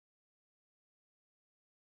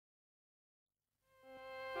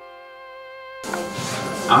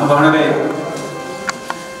आम भवन में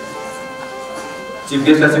चीफ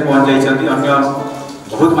गेस्ट आसी पहुँच जाइए अन्य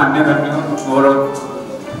बहुत मान्यगण्य मोर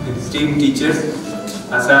स्टीम टीचर्स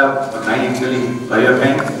आशा नाई एक्चुअली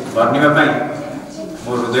कहवाई वर्णिवाई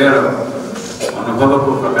मो हृदयर अनुभव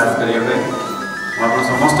को प्रकाश करने आप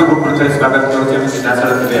समस्त को पुणी थे स्वागत करुँचे सीधासल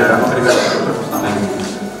आरंभ कर समय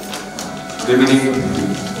 2 minute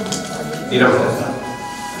Nirav.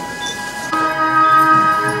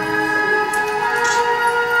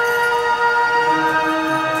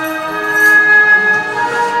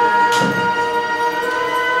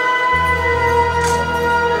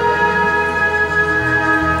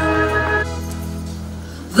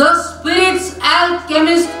 The spirit's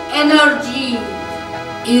alchemist energy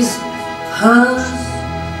is hers.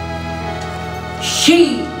 She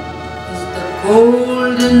is the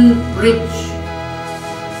golden bridge,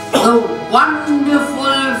 the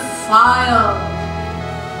wonderful fire,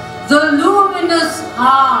 the luminous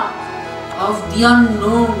heart of the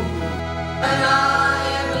unknown.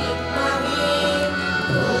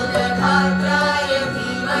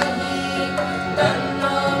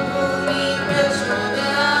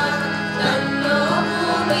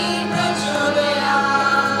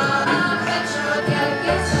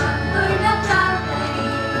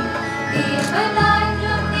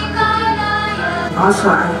 Also,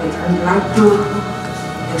 I would like to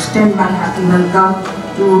extend my happy welcome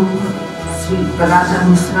to Sri Praladha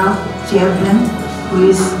Misra, Chairman, who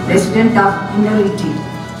is President of Minority,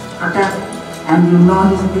 Cuttack, and you know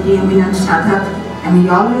he is a very eminent sadhak, and he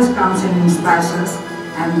always comes and inspires us,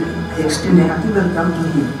 and I extend a happy welcome to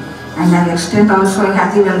him. And I extend also a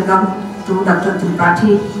happy welcome to Dr.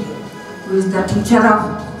 Tripathi, who is the teacher of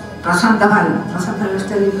Prashanta Bhai. Prashanta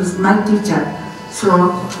Bhai is my teacher. So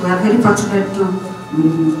we are very fortunate to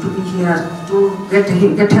be here, to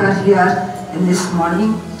get her here in this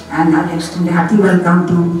morning, and I extend a happy welcome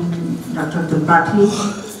to Dr. Tripathi.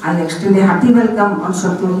 I extend a happy welcome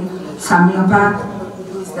also to SAMACON,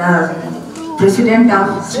 who is the President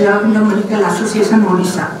of Sri Aurobindo Medical Association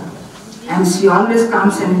Odisha, and she always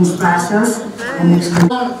comes and inspires us. And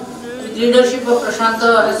with leadership of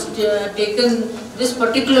Prashanta has taken this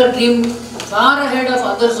particular dream far ahead of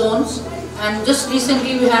other zones. And just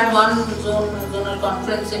recently we had one zonal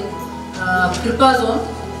conference in Kripa zone,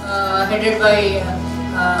 headed by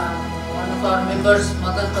one of our members,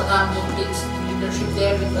 Madan Pradhan, who takes leadership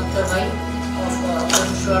there with Dr. Bhai of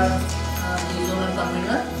Parmeshwar, the zonal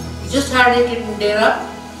convener. We just had it in Dera,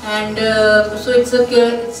 and so it's a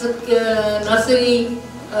nursery.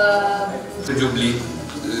 Jubilee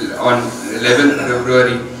on 11th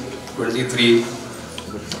February 23.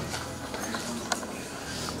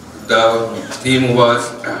 The theme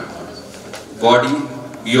was body,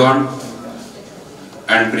 beyond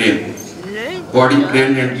and brain. Body,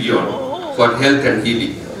 brain and beyond for health and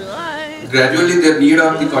healing. Gradually the need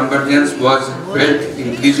of the convergence was felt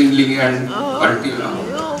increasingly and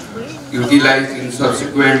utilized in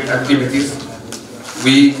subsequent activities.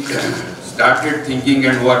 We started thinking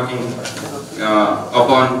and working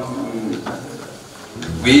upon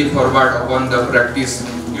way forward upon the practice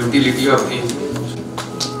utility of the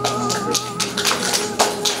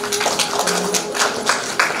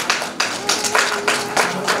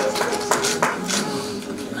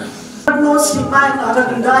Srima and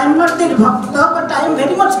Aurobindo. I am not their bhakta, but I am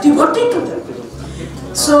very much devoted to them.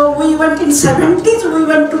 So we went in 70s, we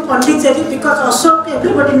went to Pondicherry because Ashok,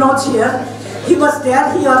 everybody knows here, he was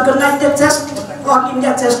there, he organized a All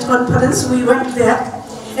India Chest Conference, we went there.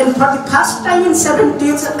 And for the first time in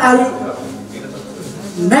 70s, I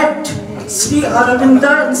met Sri Aurobindo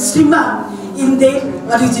and Srima in their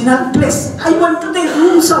original place. I went to their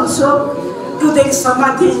rooms also, to their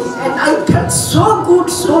samadhi, and I felt so good,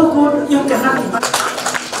 you cannot imagine.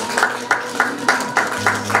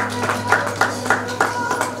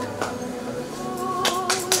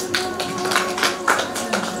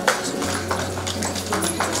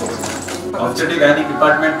 Objective gynaec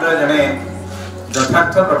department जने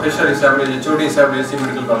यथार्थ professor हिसाब रे HOD हिसाब रे सी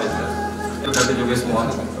medical college रे doctor Yogesh Mohan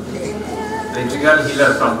integral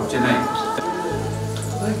healer from Chennai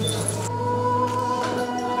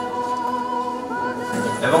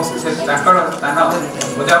एवं से ताकर ताना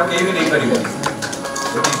मुझे और केही भी नहीं करिवो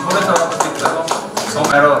पूर्ण सभापति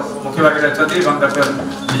सोमवार मुख्य भाग रे छथि एवं डॉक्टर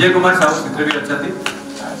विजय कुमार साहू चित्र भी अछथि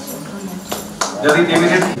जदि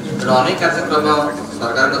डेमिनेट अनेक कार्यक्रम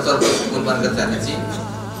सरकार का तरफ स्कूल मान कर चली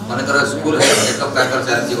मनकर स्कूल हेल्थ चेकअप का कर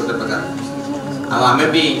चली गोटे प्रकार आम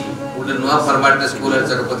भी गोटे नुआ फॉर्मेट स्कूल हेल्थ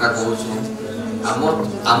चेकअप का कहूँ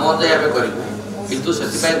आम तो ये करूँ किंतु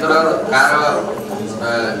से तरह कार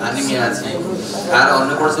आनिमिया अच्छी कार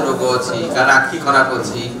अन्य कौन रोग अच्छी कार आखि खराब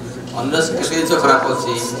अच्छी अन्य केते जिनिस खराब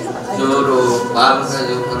अछि जो बाल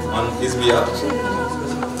जो on his behalf.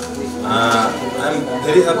 I'm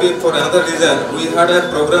very happy for another reason. We had a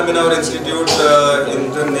program in our institute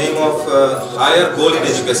in the name of higher goal in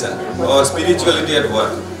education or spirituality at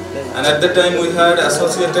work. And at that time we had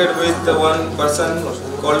associated with one person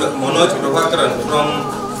called Manoj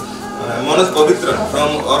Pavitran from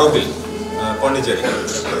Auroville, Pondicherry.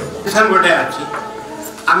 Mission गोटे अच्छी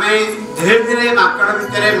आम धीरे धीरे माकड़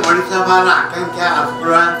भितर मनीष हमार आकांक्षा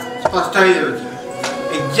आस्पुरा स्पष्ट हो जाए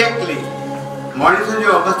एक्जाक्टली मनीष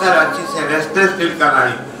जो अवस्था अच्छी से रेस्टलेस फील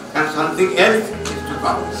करानी कारण something else is to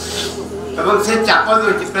come एवं से चाप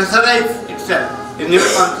दे pressurise itself in your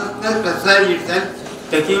consciousness pressurise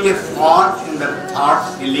itself taking a form in the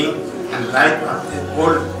thoughts feeling and life of the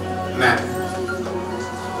old man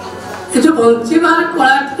ये जो बंचीबार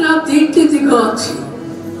कलाटा दीटी दिग अच्छी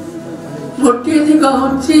गोटे दिग हूँ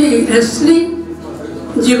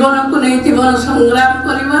रेसलिंग जीवन को नहीं जीवन संग्राम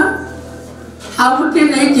करवा आ गोटे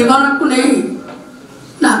नहीं जीवन को नहीं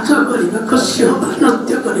नाच करवा खुशी होगा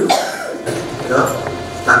नृत्य करवा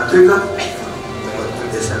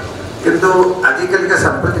किंतु आजिकल का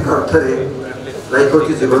सांप्रतिक अर्थ लाइक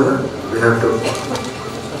होची जीवन we have to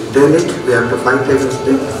deal it, we have to fight against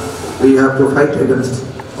it, we have to fight against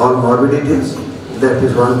all morbidities. That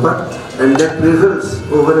is one part, and that prevails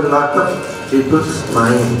over a lot of people's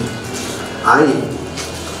mind. I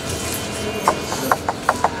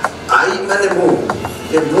माने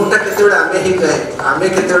मुँह ये मुँह टा कितने बड़े आमे ही गए आमे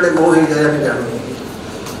कितने बड़े मुँह ही गए हमें जानू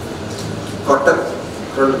कटक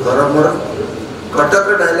गरम मोर कटक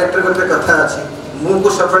रे डायलेक्टर करते कथा अच्छी मुँह को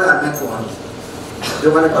सब बड़े आमे कौन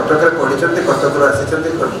जो माने कटक रे पढ़ी चलते कटक रो आसी चलते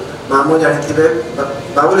मामू जानी थी बे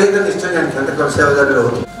बाबुल ही तो निश्चय जानी थी कर से आवाज़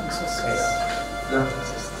रहो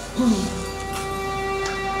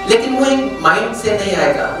लेकिन वो एक माइंड से नहीं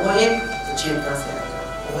आएगा वो एक चेतना से आएगा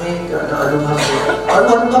वो एक अनुभव से और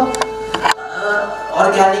वो अनुभव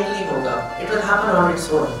organically होगा it will happen on its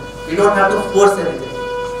own you don't have to force anything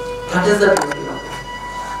that is the beauty of it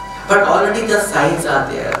but already the signs are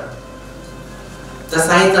there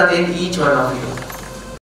in each one of you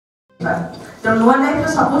the one life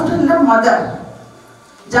is supposed to be mother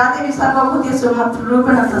जाते विसर्गभूति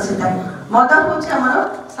स्वरूपेण प्रसिद्ध mother हूँ आमर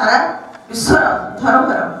सारा विश्वर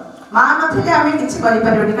धरोहर माँ नथिले आम कि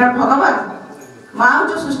कारण भगवान माँ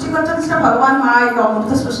जो सृष्टि कर भगवान माँ एक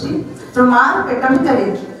अमृत सृष्टि तो माँ पेट भितर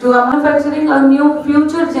जो manufacturing a new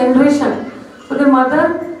future generation so the mother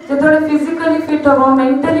जेतोले physically fit हो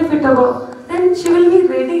mentally fit हो then she will be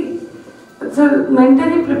ready so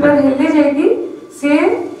mentally prepare हेले जाएगी से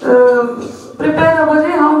prepare हो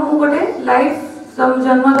जे हम गोटे लाइफ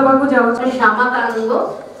जन्म दबा को जाओ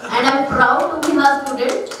SAMACON and I'm proud to be her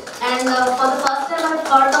student and for the first time I've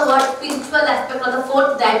heard the word spiritual aspect or the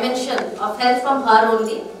fourth dimension of health from her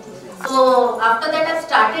only. So after that I've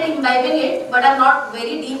started imbibing it but I'm not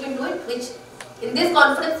very deep into it which in this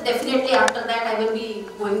conference definitely after that I will be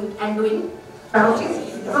going and doing.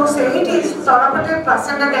 এবং সেইটি তরপটে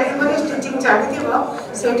percent delivery stitching চালিথিব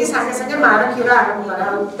সেইটি সাথে সাথে মার ক্ষীর আরম্ভ করা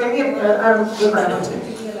Penney আরম্ভ করা হচ্ছে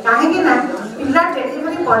কাহিকি না পিলা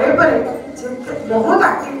ডেলিভারি পরে পরে बहुत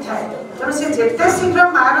एक्टिव थाए तेणु से जिते शीघ्र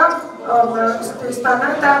मार स्तन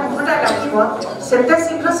ता मुहटा लागिबो सेते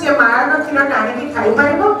शीघ्र से मार क्षीर टाणी खाई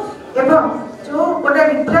पारिबो एवं जो गोटे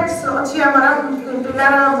रिफ्लेक्स अछि हमरा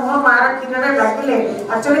पिलार मुह मार क्षीर रे लागिले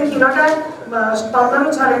एक्चुअली क्षीरटा स्तन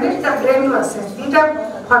रु छरेनी ता ब्रेन रु आसे दीटा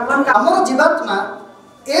हार्मोन हमर जीवात्मा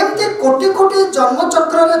एमते कोटि कोटि जन्म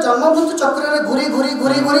चक्र रे जन्म मृत्यु चक्र रे घुरी घुरी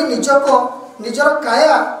घुरी घुरी निजको निजर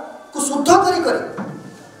काया को शुद्ध करी करी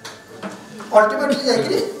अल्टीमेटली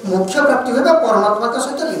जाइकरी मोक्ष प्राप्ति होबा परमात्मा का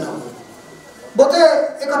सहित लीन बोते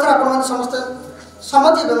एक कथा आपण समस्त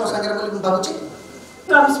सहमति बेनो संगे बोली भाबुची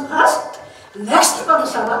comes first next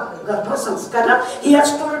comes our garbha sanskara he has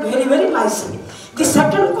told very nicely the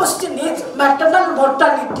second question is maternal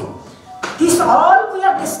mortality this all we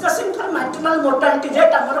are discussing for maternal mortality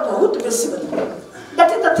that amar bahut besi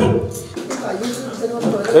that is the thing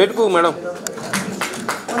wait को madam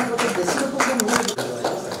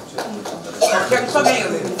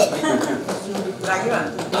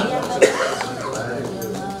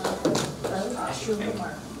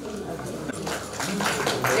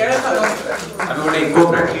अभी बड़े eco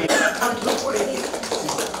friendly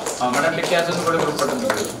madam लेके आ तो बड़े group Patan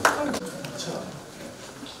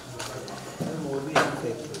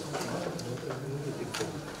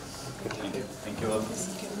thank you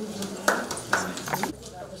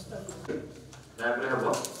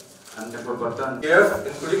care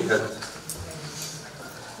including health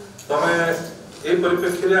तमे ए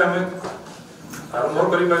परिप्रेक्षी रे हमें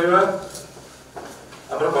आरंभ करि परिबा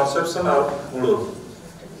हमर कंसेप्शन और मूल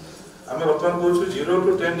आम बर्तमान कहूँ 0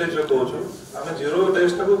 to 10 days कहूँ आम 0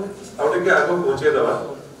 days को आगे आग पहुँचे दवा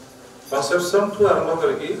कनसेप्शन ठू आरंभ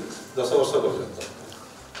करके 10 वर्ष पर्यंत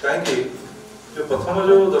कहीं जो प्रथम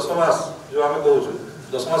जो 10 मास जो आम कहूँ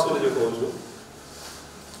 10 मास बोली जो कहूँ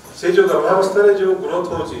से जो गर्भावस्था जो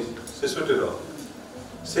ग्रोथ हो शिशुटीर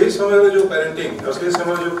से समय जो पेरेंटिंग और से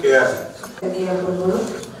समय जो केयर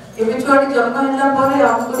एबे छुआटी जन्म होला परे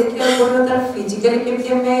हमको देखिया पड़ो तार फिजिकली केमती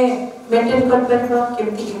हमें मेंटेन कर परबो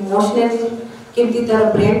केमती इमोशनली केमती तार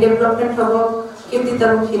ब्रेन डेवलपमेंट हबो केमती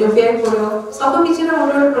तार थेरेपी पड़ो सब किछि रे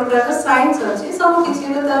मोर प्रकार का साइंस अछि सब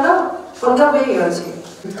किछि रे तार अलगा वे अछि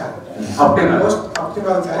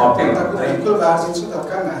ऑप्टिमल था ताको बिल्कुल बाहर जिंस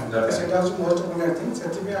दरकार नाही सेटा हस मोस्ट इम्पोर्टेंट थिंग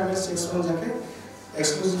सेति भी हमें 6 मंथ जाके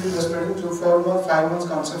exclusively breastfeeding 2 4 month 5 month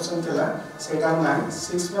conception थिला सेटा नाही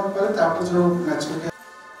 6 मंथ पर ताको जो नेचुरल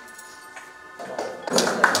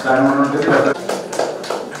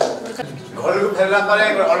घर को फेरला परे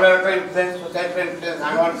अलग इन्फ्लुएंस सोसाइटी इन्फ्लुएंस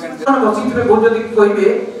आगन सेंस बसितरे बहुत जदी कहिबे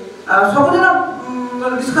सब जना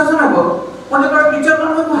डिस्कशन हबो मने तो टीचर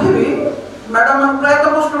मन कहबे मैडम मन प्राय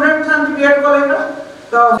तो स्टूडेंट सान क्रिएट करेगा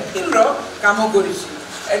तो स्किल रो काम करिसी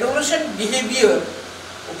एडोलेसेंट बिहेवियर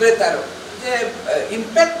ऊपर तारो जे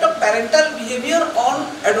impact of parental behaviour on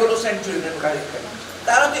adolescent children का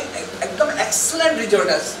तारो एकदम एक्सीलेंट रिजल्ट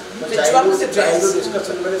आस चाइल्ड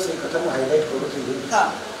डिस्कशन में से कथा हाईलाइट करूथि हां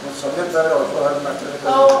समय तारे अल्प मात्रा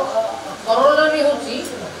तो करोलरी होची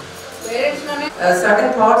पेरेंट्स माने certain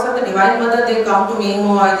thoughts of the divine mother they come to me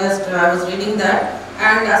who I was reading that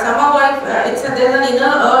and somehow it's there's an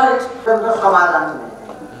inner urge तो समाधान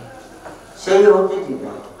सेही होती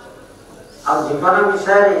जीवन और जीवन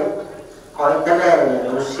विषय रे कहते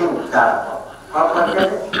ऋषि उद्धार कौन कहते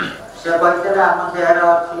से कहते हम देहर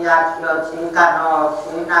अच्छी आखि अच्छी कान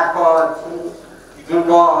अच्छी नाक अच्छी जीव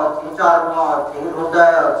अच्छी चर्म अच्छी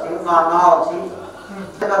हृदय अच्छी मन अच्छी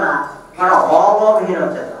चेतना कौन अगभीर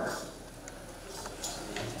चेतना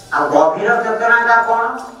आ गभीर चेतना का कौन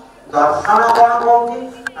दर्शन कौन कहूँ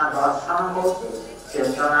ना दर्शन कहूँ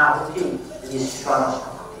चेतना होती ईश्वर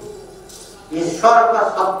ईश्वर का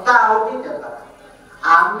सत्ता होती चेतना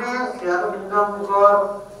आमे Shri Arvind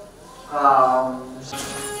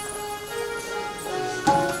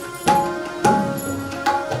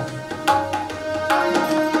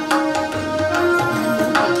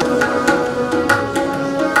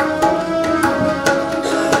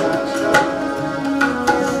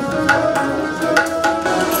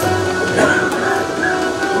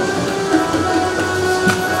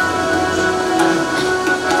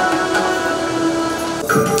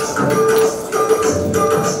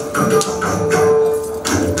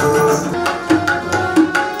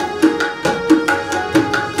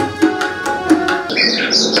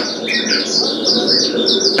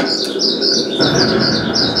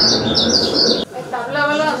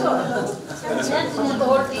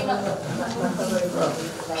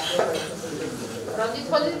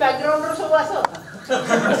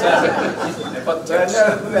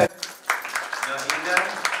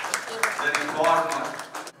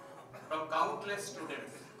from countless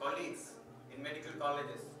students, colleagues in medical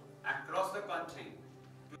colleges across the country.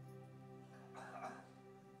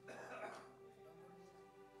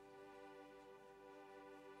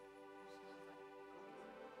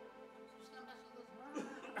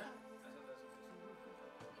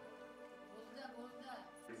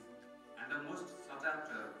 And the most sought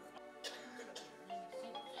after.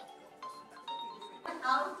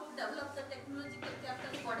 How to develop the technology के आपका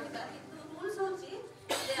पढ़ेगा किंतु रूल्स होची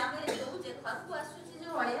जे आमे जो जे घर को आसुची जे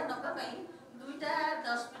हळिया नबा पई दुईटा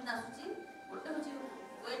डस्टबिन आसुची गोटे होची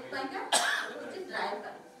वेट पाइका होची ड्राई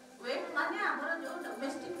पाइ वेट माने हमर जो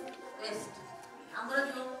डोमेस्टिक वेस्ट हमर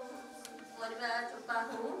जो परिबा चोपा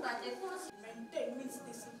हो बा जे कोन maintain means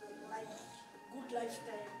this like good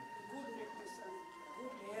lifestyle, good nutrition,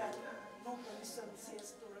 good air, no pollution, safe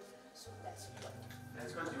storage. So that's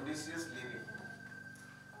called judicious living.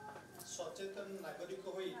 सचेतन नागरिक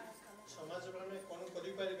होई समाज में कोन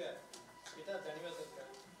करि परिबा सेटा जानिबा दरकार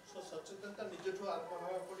सो सचेतनता निजठु आत्मा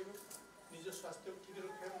होवा पड़िबो निज स्वास्थ्य ठीक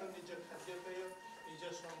रखिया तो निज खाद्य पेय निज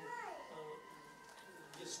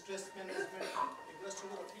ये स्ट्रेस मैनेजमेंट एगला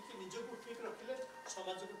सब रखि कि निज को ठीक रखिले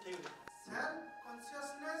समाज को ठीक self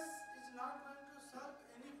consciousness is not going to solve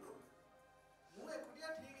any problem मु एकुटिया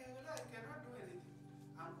ठीक हे गेला I can not do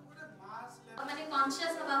anything हमको गोटे मास लेवल माने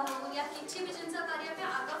कॉन्शियस हवा हो या किछि भी जिंस करिया पे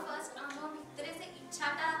आगा फर्स्ट हम भितरे से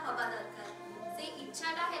इच्छाटा हवा दरकार से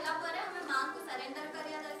इच्छाटा हेला परे हमें मां को सरेंडर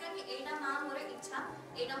करिया दरकार कि एटा मां मोर इच्छा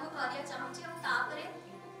एटा मो करिया चाहू छी हम तापरे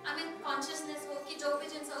हमें कॉन्शियसनेस हो कि जो भी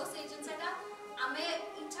जिंस हो से जिंसटा हमें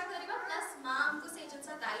इच्छा करबा प्लस मां हमको से जिंस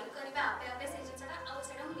गाइड करबा आपे आपे से जिंसटा आ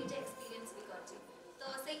सेटा हम निजे एक्सपीरियंस भी करछि तो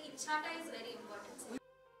से इच्छा Ichhata is very important.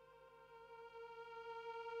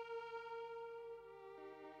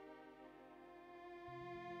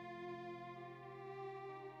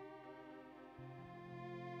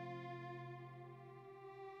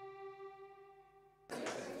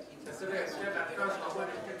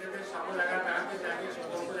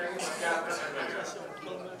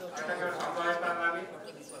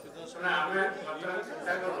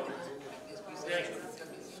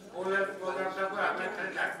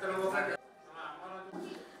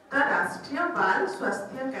 The राष्ट्रीय बाल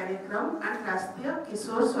स्वास्थ्य कार्यक्रम and राष्ट्रीय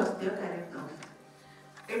किशोर स्वास्थ्य कार्यक्रम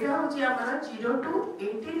एटा होची आमर 0 to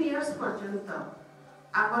 18 years पर्यंत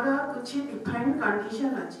आमर कुछ डिफाइंड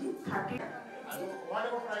कंडीशन अछि 30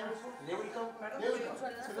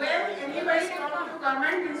 When anybody come to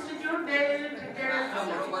government institute, they will treated as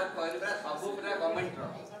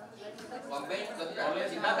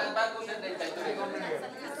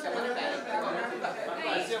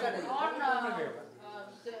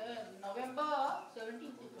November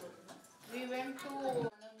 17th, we went to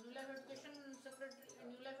New Life Education Secretary,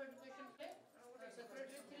 New Life Education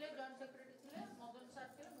Secretary thile, Joint Secretary thile, Modan sir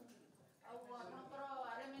thile, ଆଉ ଆପଣଙ୍କର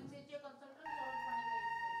RMNC consultant Saurabh Panikar.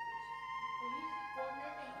 So he is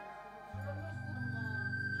coordinating. Help.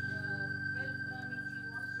 I mean, she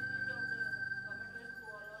wants to reach out government help to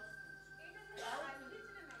all us.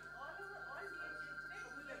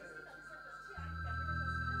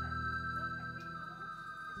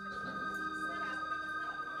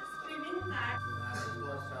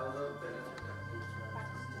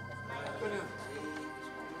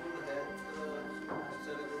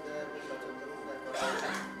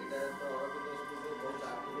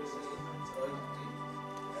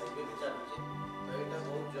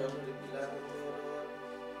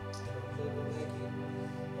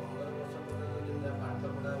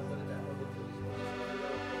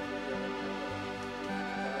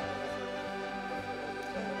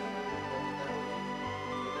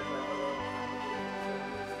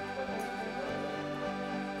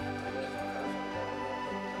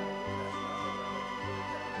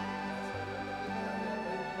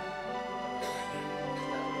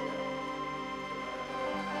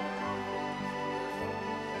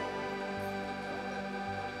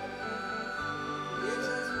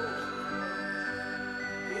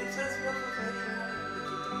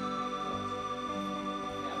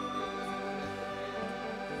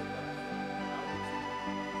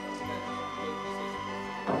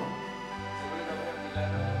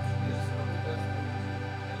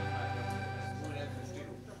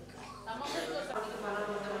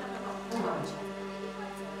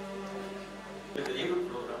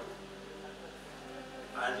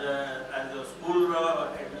 As a school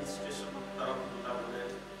administration,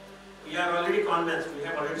 we are already convinced. We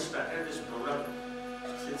have already started this program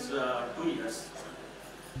since 2 years.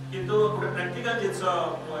 किंतु गोटे practical जिनस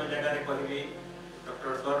जगह रे कहबी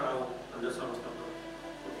doctor sir आ अन्य समस्त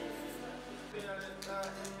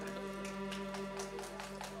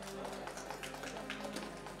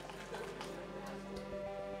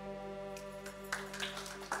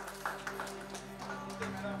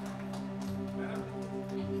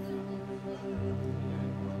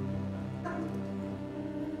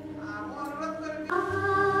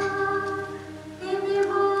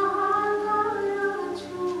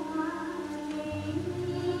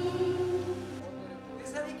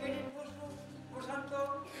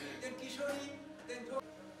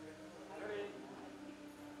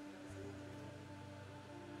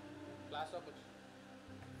Class of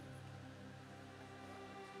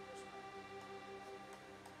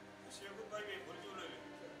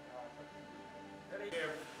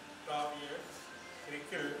top year,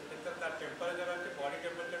 critical, the temperature of the body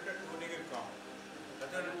temperature 2 degree come.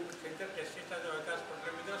 Other tests are the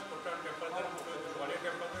temperature, body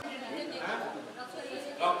temperature.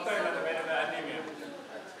 Doctor anemia.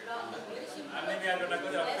 Anemia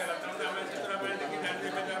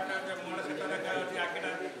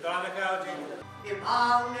The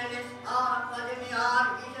boundless earth within the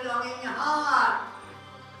earth is longing heart.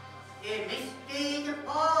 A mystic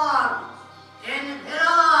form in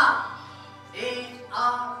Hera is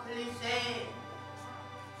awfully safe.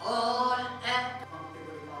 All at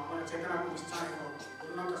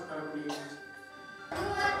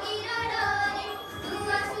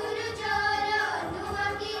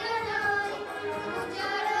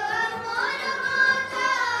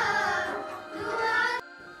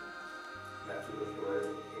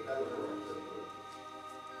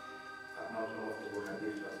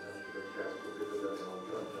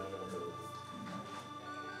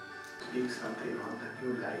Speak something on the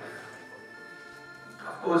new life.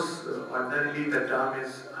 Of course, ordinarily the term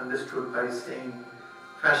is understood by saying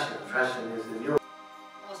fashion is the new.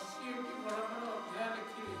 80ଟି ବଡ଼ ବଡ଼ ଅଧ୍ୟାୟ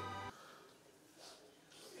ଲେଖିଲେ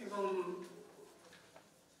ଏବଂ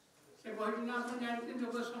ସେ ବହିଟି ନା ଆପଣ ଜାଣିଛନ୍ତି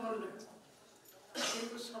ଯୋଗ ସମନ୍ୱୟ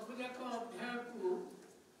କିନ୍ତୁ ସବୁଯାକ ଅଧ୍ୟାୟକୁ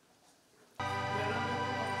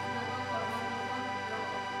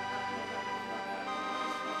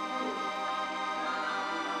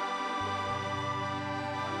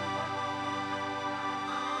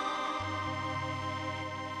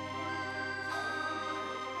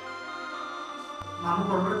मामू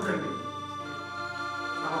कॉर्पोरेट चाहिए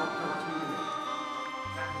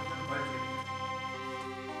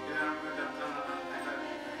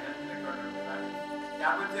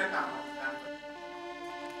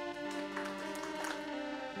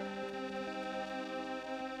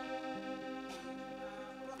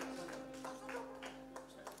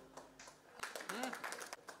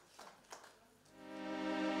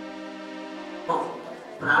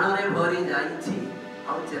प्राण रे भरी जाइछि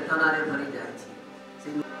और चेतना रे भरी जाइछि।